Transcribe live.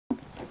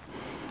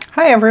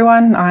Hi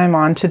everyone, I'm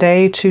on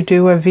today to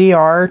do a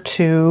VR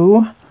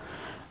to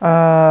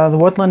the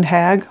Woodland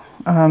Hag,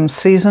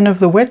 Season of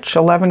the Witch,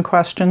 11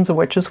 Questions a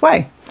Witch's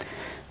Way.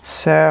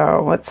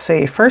 So let's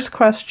see, first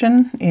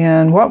question,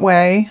 in what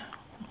way,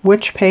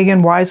 which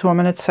pagan, wise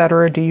woman,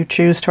 etc. do you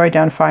choose to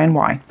identify and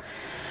why?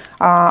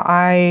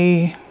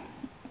 I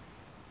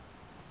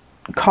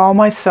call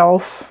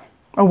myself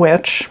a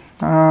witch.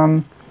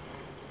 I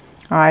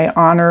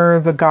honor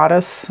the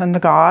goddess and the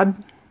god,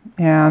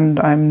 and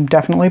I'm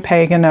definitely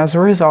pagan as a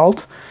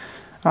result.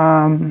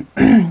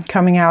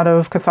 Coming out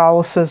of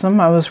Catholicism,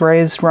 I was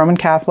raised Roman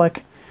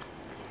Catholic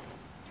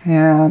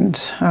and,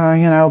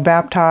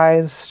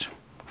 baptized,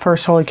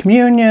 First Holy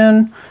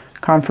Communion,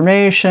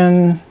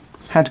 confirmation,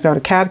 had to go to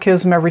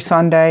catechism every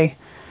Sunday,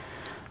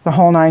 the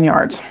whole 9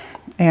 yards.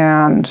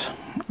 And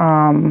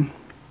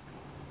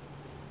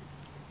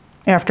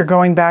after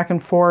going back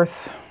and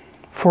forth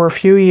for a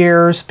few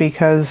years,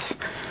 because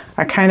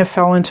I kind of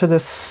fell into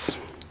this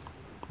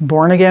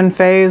born-again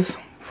phase,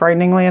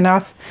 frighteningly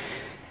enough,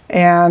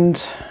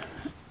 and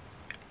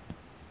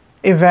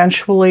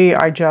eventually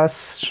I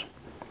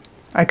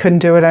couldn't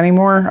do it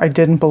anymore. I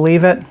didn't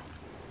believe it,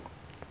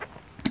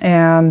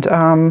 and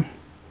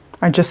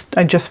I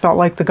just felt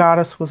like the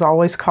goddess was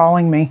always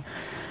calling me,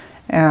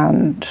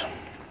 and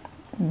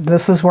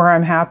this is where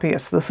I'm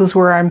happiest. This is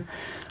where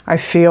I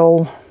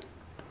feel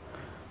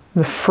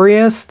the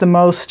freest, the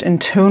most in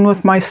tune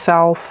with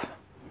myself,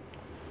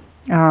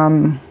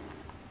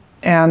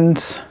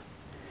 and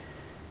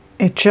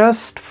it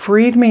just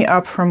freed me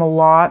up from a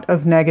lot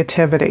of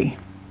negativity.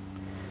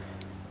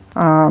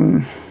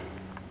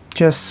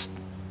 Just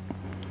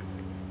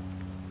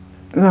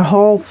the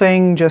whole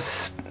thing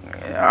just,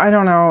 I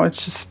don't know, it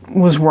just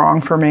was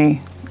wrong for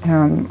me.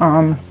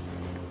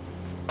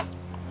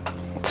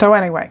 So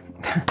anyway,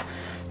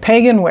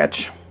 pagan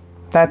witch,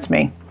 that's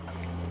me.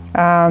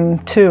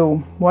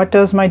 2, what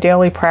does my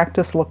daily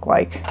practice look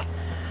like?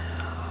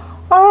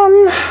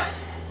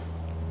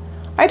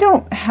 I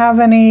don't have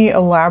any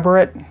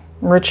elaborate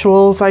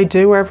rituals I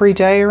do every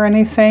day or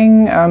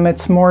anything.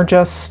 It's more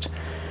just,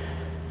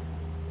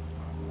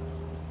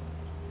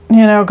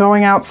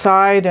 going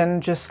outside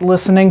and just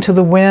listening to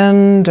the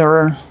wind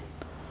or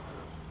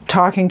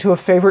talking to a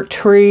favorite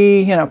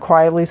tree,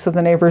 quietly so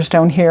the neighbors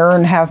don't hear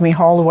and have me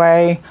hauled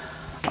away.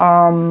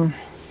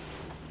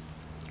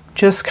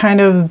 Just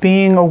kind of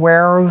being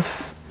aware of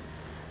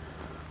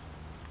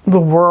the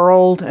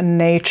world and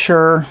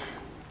nature.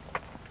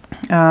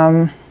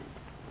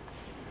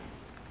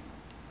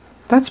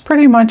 That's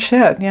pretty much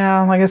it.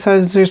 Yeah, like I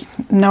said, there's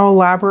no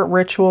elaborate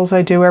rituals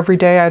I do every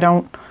day. I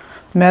don't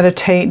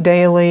meditate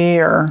daily,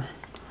 or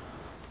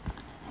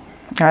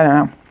I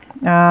don't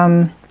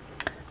know.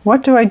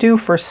 What do I do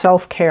for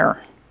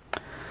self-care?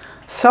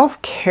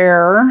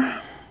 Self-care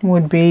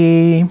would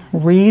be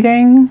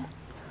reading,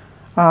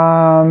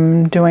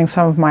 doing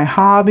some of my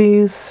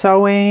hobbies,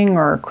 sewing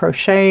or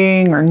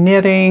crocheting or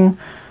knitting,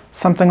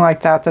 something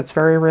like that that's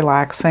very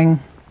relaxing.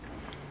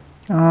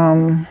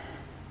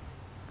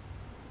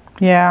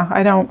 Yeah,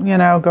 I don't,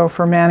 go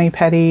for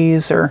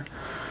mani-pedis, or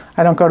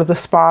I don't go to the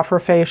spa for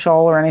facial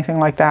or anything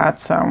like that.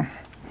 So,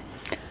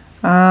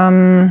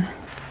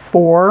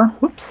 4,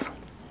 whoops.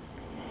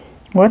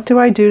 What do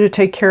I do to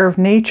take care of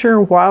nature,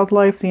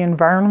 wildlife, the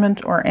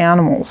environment, or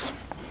animals?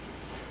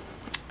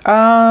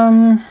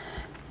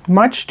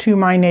 Much to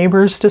my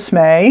neighbor's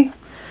dismay,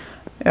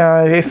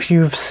 if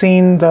you've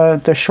seen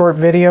the short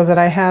video that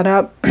I had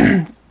up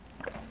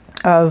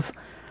of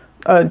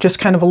just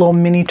kind of a little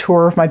mini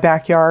tour of my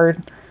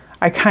backyard,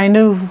 I kind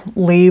of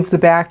leave the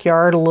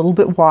backyard a little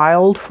bit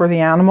wild for the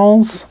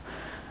animals.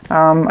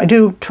 I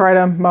do try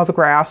to mow the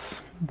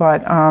grass,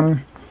 but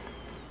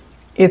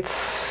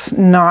it's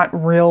not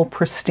real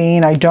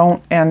pristine.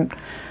 And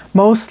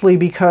mostly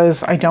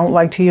because I don't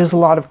like to use a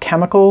lot of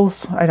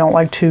chemicals. I don't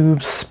like to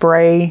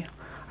spray.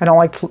 I don't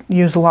like to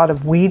use a lot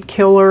of weed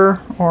killer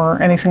or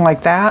anything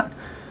like that.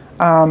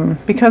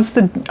 Because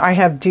I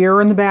have deer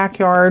in the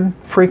backyard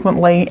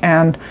frequently,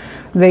 and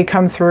they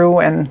come through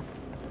and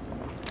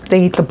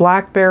they eat the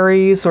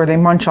blackberries or they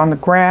munch on the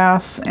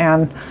grass,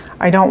 and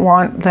I don't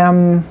want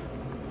them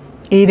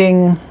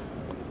eating,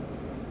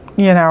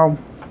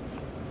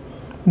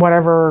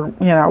 whatever,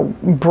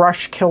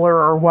 brush killer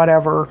or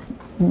whatever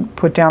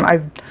put down.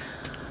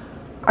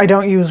 I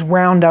don't use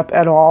Roundup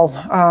at all.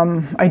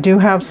 I do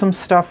have some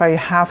stuff I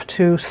have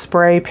to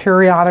spray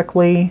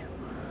periodically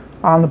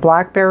on the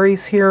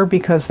blackberries here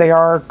because they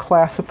are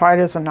classified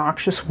as a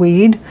noxious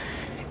weed,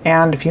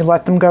 and if you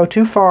let them go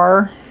too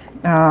far,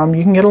 you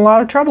can get a lot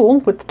of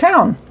trouble with the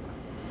town.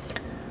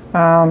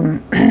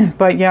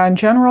 But yeah, in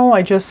general,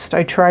 I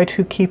try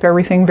to keep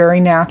everything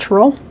very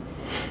natural.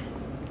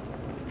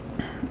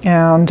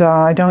 And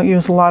I don't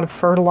use a lot of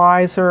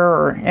fertilizer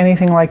or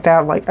anything like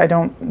that. Like, I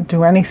don't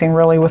do anything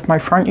really with my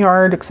front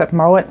yard except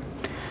mow it.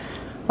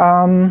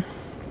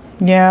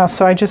 Yeah,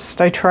 so I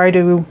try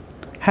to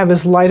have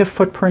as light a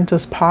footprint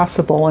as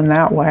possible in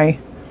that way.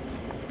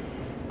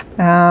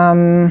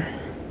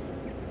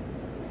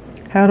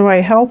 How do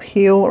I help,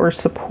 heal, or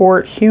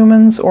support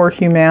humans or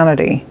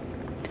humanity?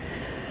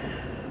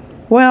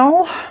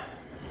 Well,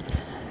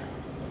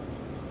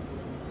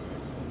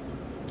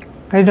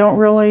 I don't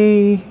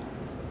know.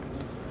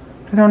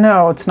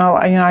 It's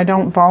not, you know, I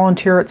don't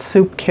volunteer at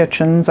soup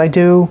kitchens. I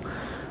do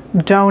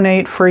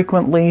donate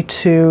frequently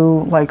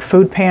to like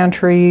food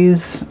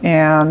pantries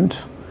and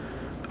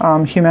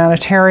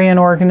humanitarian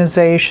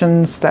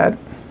organizations that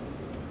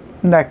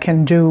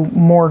can do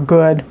more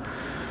good.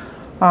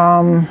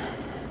 But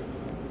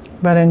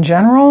in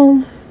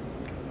general,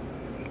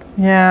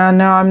 yeah,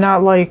 no, I'm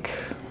not like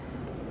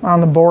on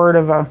the board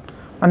of a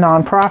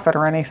nonprofit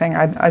or anything.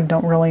 I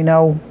don't really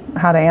know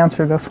how to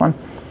answer this one.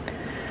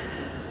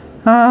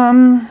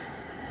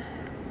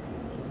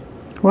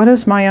 What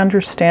is my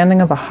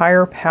understanding of a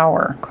higher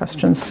power?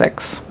 Question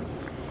 6.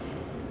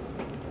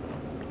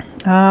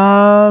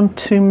 To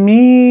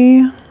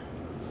me,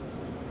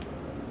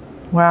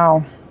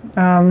 wow,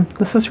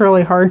 this is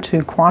really hard to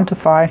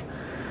quantify.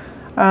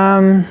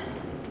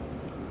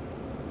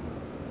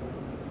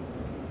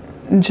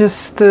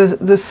 Just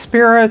the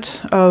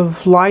spirit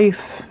of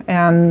life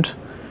and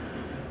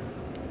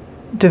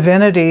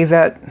divinity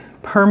that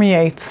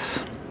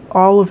permeates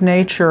all of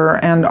nature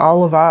and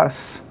all of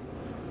us,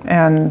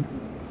 and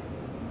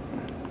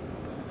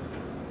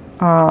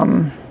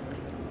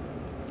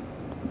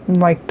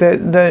like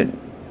a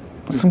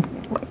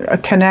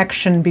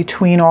connection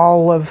between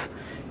all of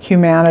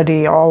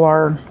humanity, all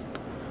our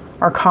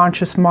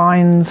conscious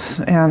minds,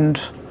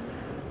 and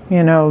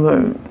you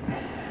know,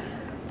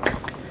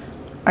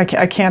 I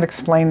can't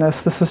explain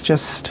this. This is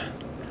just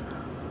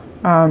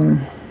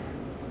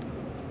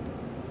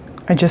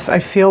I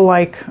feel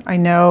like I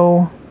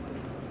know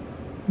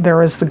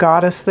there is the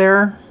goddess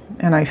there,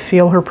 and I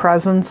feel her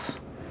presence.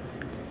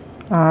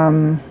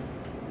 And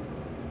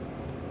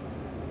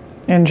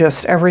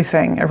just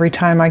everything, every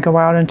time I go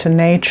out into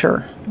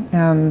nature,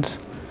 and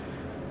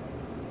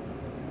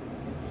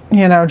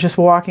you know, just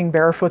walking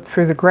barefoot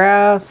through the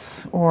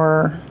grass,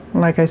 or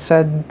like I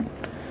said,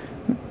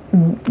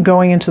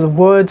 going into the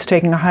woods,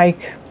 taking a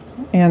hike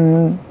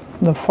in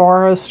the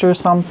forest or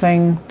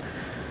something,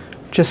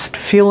 just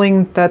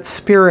feeling that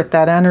spirit,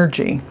 that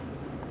energy.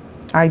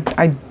 I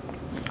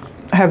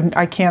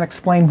can't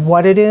explain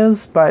what it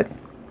is, but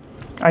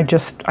I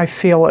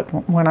feel it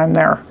when I'm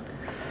there.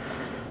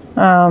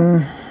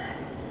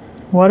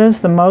 What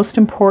is the most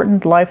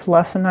important life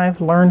lesson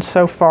I've learned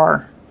so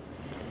far?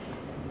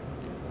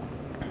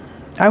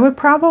 I would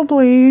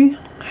probably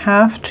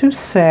have to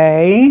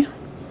say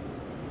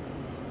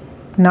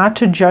not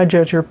to judge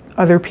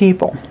other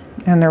people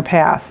and their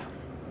path.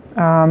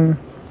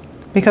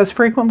 Because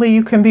frequently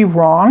you can be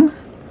wrong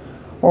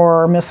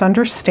or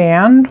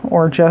misunderstand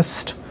or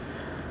just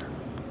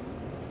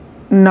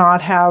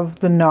not have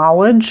the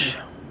knowledge.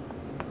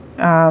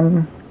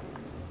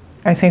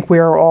 I think we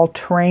are all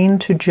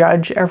trained to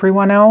judge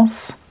everyone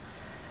else.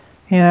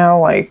 You know,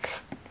 like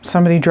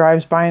somebody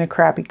drives by in a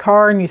crappy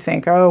car and you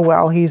think, oh,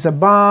 well, he's a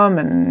bum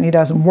and he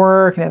doesn't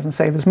work, he doesn't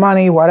save his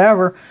money,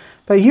 whatever.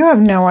 But you have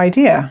no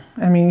idea.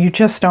 I mean, you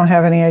just don't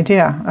have any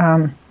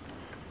idea.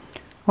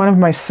 One of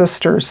my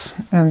sisters,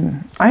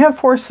 and I have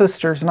 4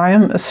 sisters, and I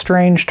am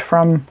estranged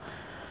from,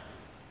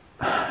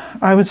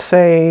 I would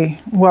say,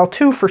 well,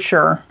 2 for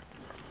sure.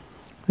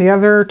 The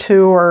other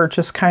 2 are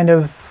just kind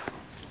of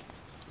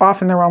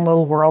off in their own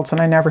little worlds, and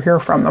I never hear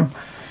from them.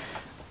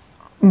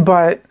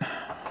 But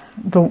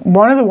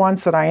one of the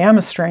ones that I am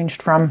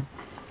estranged from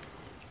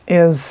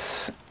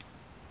is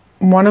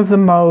one of the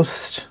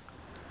most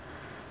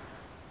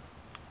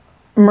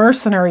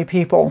mercenary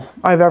people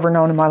I've ever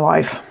known in my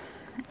life.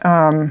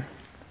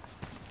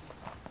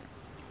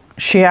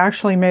 She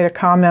actually made a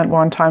comment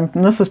one time,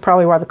 and this is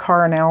probably why the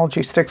car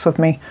analogy sticks with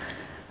me,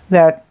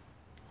 that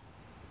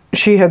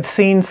she had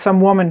seen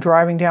some woman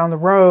driving down the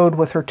road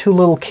with her 2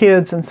 little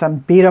kids in some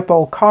beat up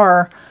old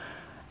car,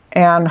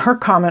 and her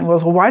comment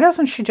was, well, why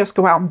doesn't she just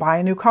go out and buy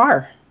a new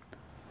car?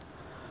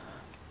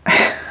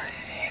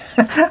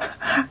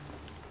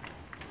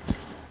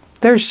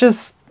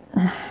 There's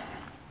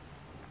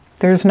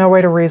no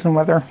way to reason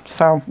with her.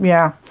 So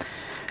yeah,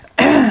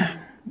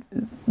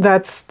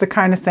 that's the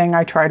kind of thing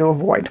I try to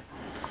avoid.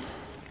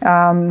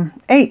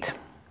 8.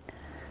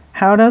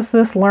 How does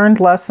this learned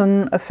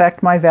lesson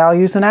affect my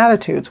values and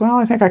attitudes? Well,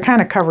 I think I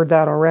kind of covered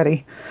that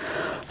already.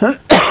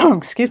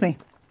 Excuse me.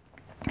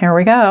 Here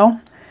we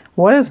go.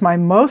 What is my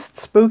most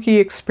spooky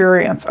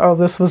experience? Oh,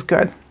 this was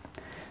good.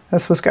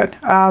 This was good.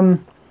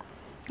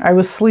 I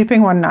was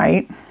sleeping one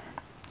night,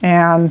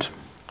 and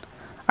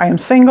I am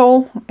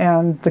single,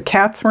 and the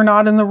cats were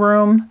not in the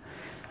room,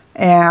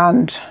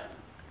 and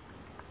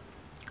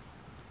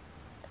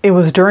it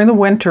was during the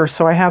winter,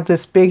 so I have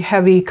this big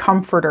heavy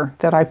comforter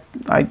that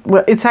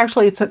well, it's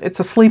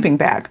a sleeping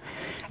bag,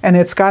 and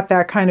it's got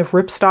that kind of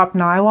ripstop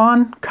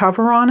nylon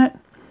cover on it,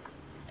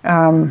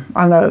 on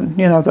the,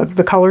 you know,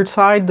 the colored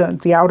side,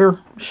 the outer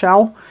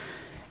shell,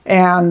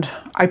 and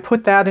I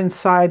put that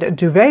inside a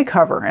duvet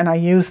cover, and I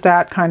use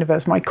that kind of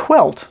as my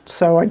quilt,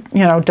 so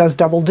it does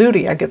double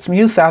duty. I get some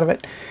use out of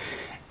it.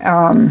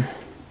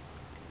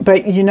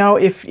 But you know,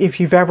 if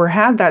you've ever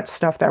had that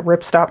stuff, that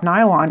ripstop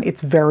nylon,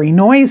 it's very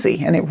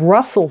noisy and it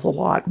rustles a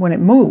lot when it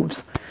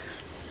moves.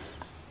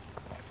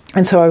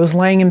 And so I was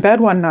laying in bed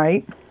one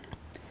night,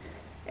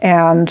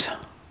 and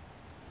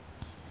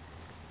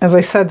as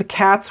I said, the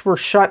cats were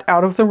shut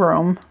out of the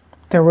room.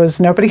 There was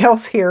nobody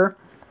else here.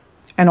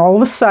 And all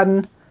of a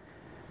sudden,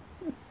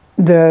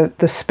 the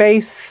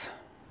space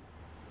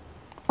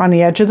on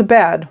the edge of the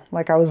bed,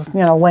 like I was,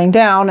 laying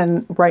down,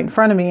 and right in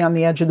front of me on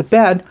the edge of the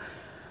bed,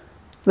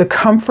 the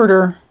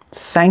comforter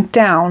sank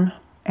down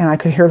and I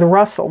could hear the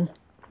rustle.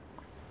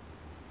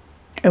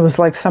 It was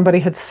like somebody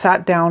had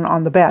sat down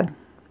on the bed.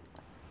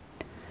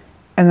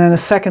 And then a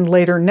second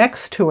later,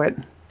 next to it,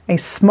 a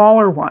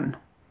smaller one,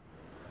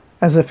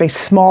 as if a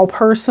small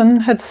person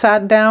had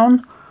sat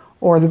down,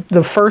 or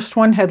the first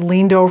one had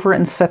leaned over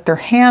and set their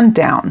hand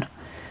down.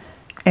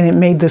 And it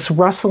made this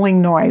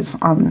rustling noise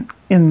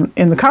in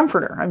the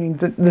comforter. I mean,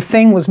 the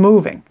thing was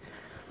moving.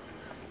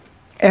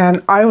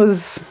 And I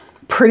was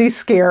pretty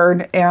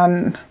scared,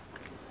 and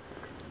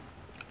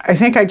I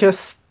think I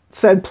just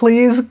said,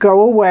 please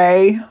go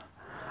away.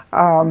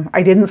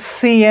 I didn't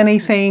see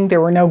anything. There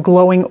were no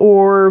glowing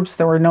orbs.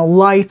 There were no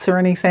lights or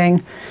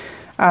anything.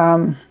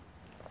 But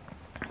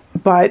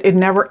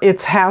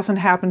it hasn't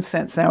happened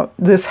since. Now,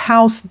 this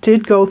house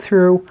did go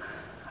through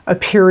a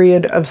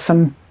period of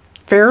some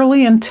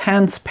fairly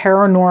intense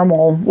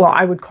paranormal, well,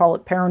 I would call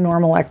it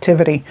paranormal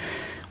activity,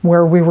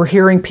 where we were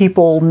hearing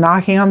people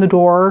knocking on the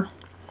door.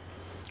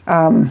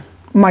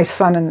 My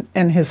son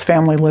and his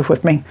family live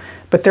with me,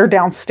 but they're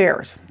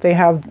downstairs. They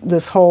have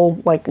this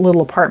whole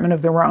little apartment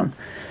of their own.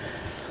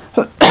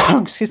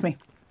 Excuse me.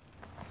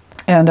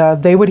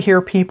 And they would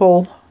hear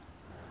people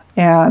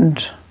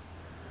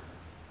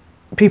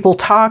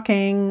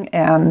talking,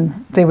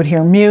 and they would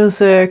hear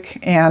music,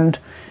 and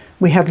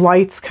we had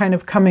lights kind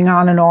of coming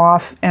on and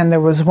off. And there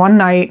was one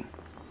night,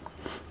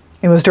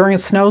 it was during a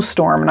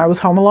snowstorm, and I was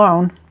home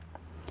alone,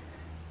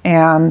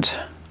 and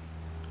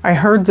I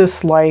heard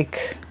this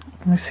let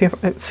me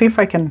see if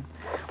I can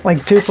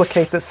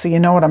duplicate this so you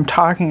know what I'm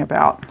talking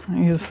about.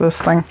 Use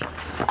this thing.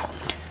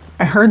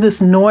 I heard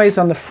this noise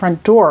on the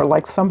front door,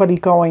 like somebody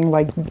going,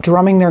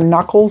 drumming their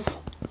knuckles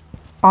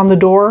on the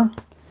door.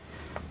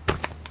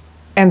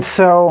 And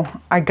so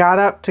I got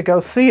up to go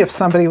see if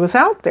somebody was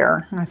out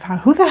there. And I thought,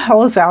 who the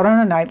hell is out on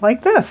a night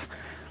like this?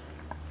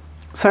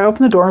 So I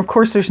opened the door, and of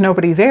course there's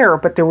nobody there,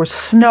 but there was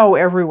snow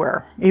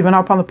everywhere, even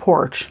up on the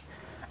porch.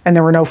 And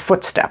there were no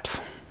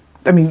footsteps.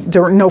 I mean,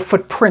 there were no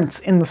footprints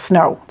in the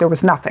snow. There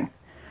was nothing.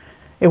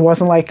 It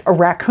wasn't like a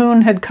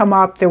raccoon had come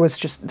up. There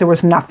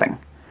was nothing.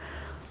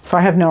 So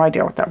I have no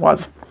idea what that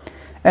was.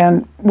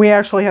 And we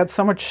actually had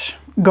so much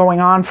going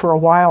on for a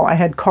while. I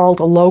had called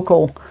a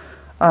local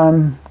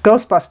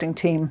ghost busting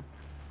team.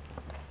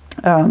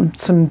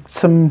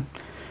 Some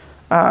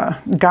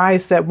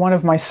guys that one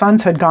of my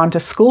sons had gone to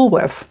school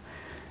with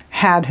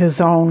had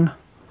his own.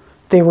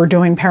 They were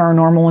doing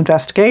paranormal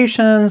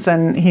investigations,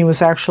 and he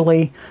was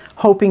actually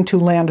hoping to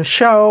land a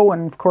show,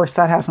 and of course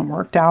that hasn't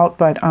worked out.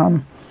 But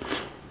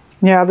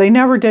yeah, they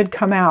never did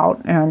come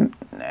out, and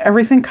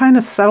everything kind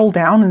of settled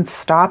down and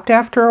stopped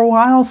after a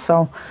while.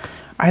 So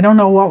I don't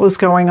know what was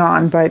going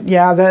on, but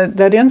yeah,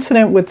 that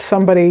incident with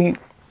somebody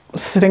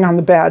sitting on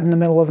the bed in the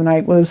middle of the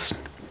night was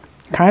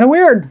kind of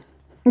weird.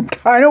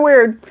 Kind of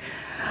weird.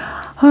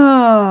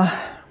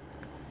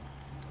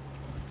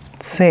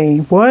 Let's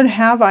see.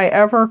 Have I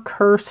ever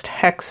cursed,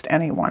 hexed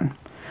anyone?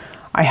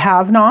 I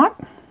have not.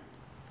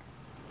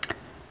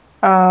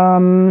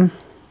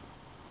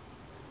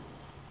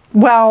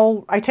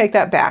 Well, I take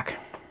that back.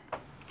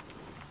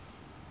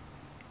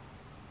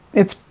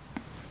 It's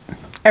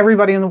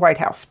everybody in the White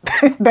House,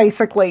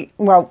 basically.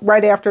 Well,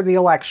 right after the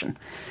election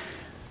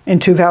in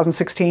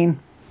 2016,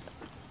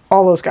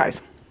 all those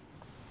guys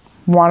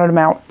wanted them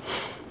out.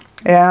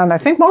 And I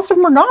think most of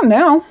them are gone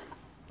now.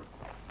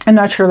 I'm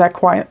not sure that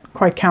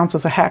quite counts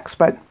as a hex,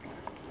 but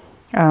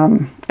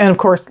and of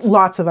course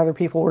lots of other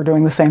people were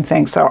doing the same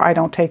thing, so I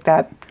don't take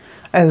that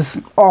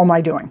as all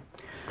my doing.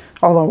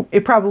 Although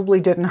it probably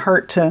didn't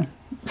hurt to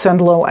send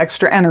a little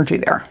extra energy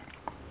there.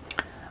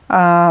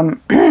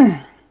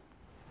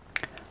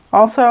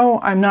 Also,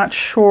 I'm not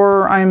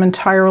sure I'm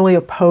entirely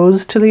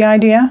opposed to the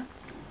idea.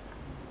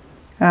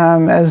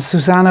 As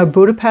Susanna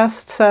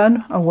Budapest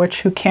said, a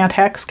witch who can't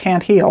hex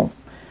can't heal.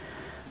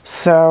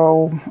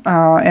 So,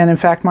 and in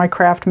fact, my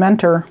craft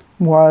mentor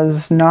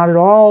was not at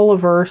all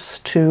averse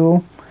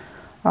to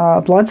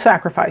blood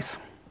sacrifice.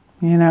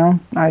 You know,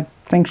 I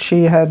think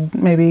she had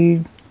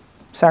maybe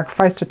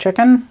sacrificed a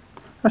chicken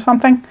or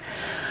something.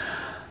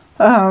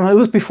 It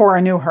was before I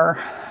knew her.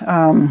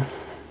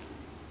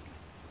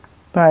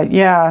 But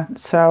yeah,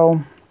 so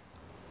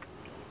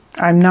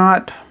I'm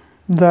not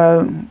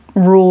the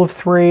rule of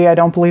three. I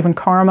don't believe in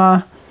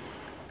karma.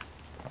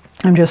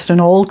 I'm just an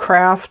old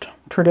craft,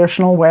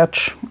 traditional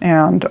witch,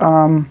 and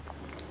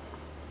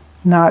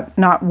not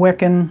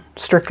Wiccan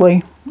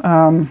strictly.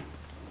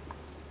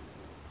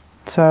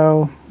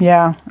 So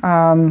yeah,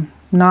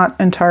 not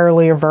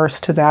entirely averse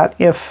to that.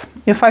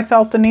 If I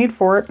felt the need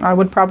for it, I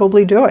would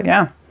probably do it.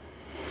 Yeah.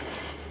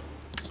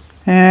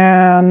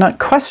 And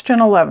question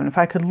 11, if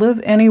I could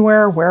live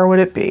anywhere, where would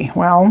it be?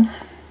 Well,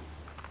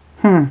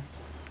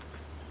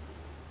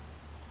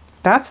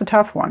 that's a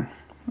tough one.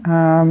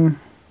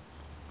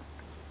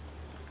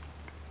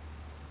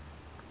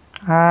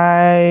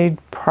 I'd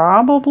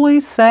probably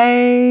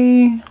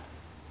say,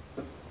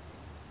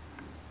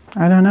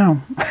 I don't know.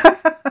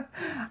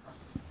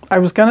 I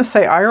was going to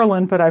say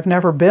Ireland, but I've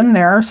never been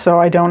there, so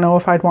I don't know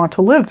if I'd want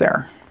to live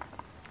there.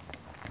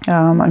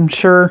 I'm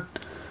sure,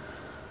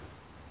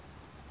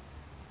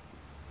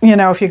 you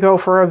know, if you go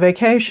for a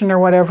vacation or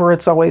whatever,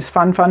 it's always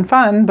fun, fun,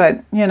 fun.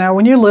 But, you know,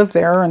 when you live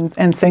there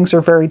and things are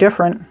very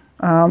different,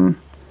 I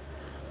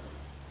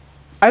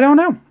don't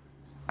know.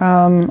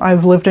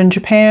 I've lived in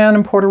Japan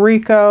and Puerto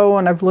Rico,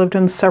 and I've lived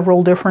in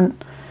several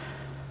different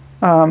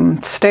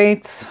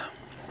states.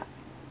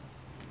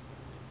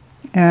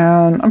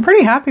 And I'm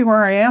pretty happy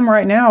where I am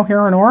right now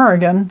here in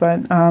Oregon.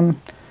 But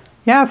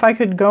yeah, if I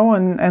could go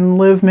and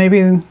live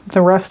maybe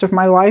the rest of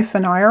my life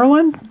in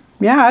Ireland,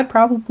 yeah, I'd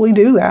probably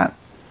do that.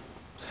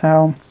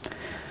 So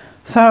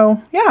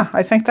yeah,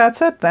 I think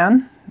that's it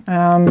then.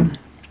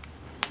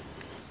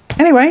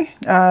 Anyway,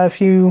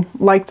 if you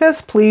like this,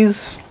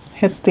 please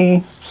hit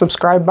the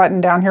subscribe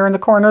button down here in the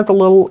corner. The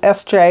little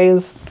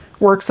SJ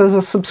works as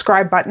a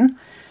subscribe button.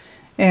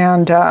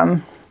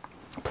 And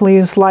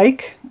please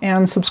like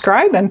and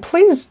subscribe, and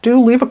please do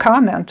leave a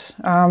comment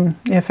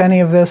if any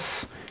of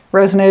this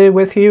resonated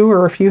with you,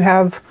 or if you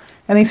have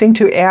anything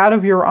to add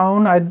of your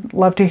own. I'd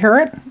love to hear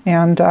it.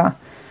 And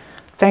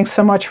thanks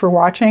so much for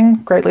watching.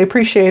 Greatly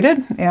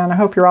appreciated. And I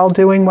hope you're all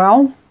doing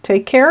well.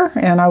 Take care,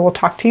 and I will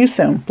talk to you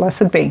soon.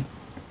 Blessed be.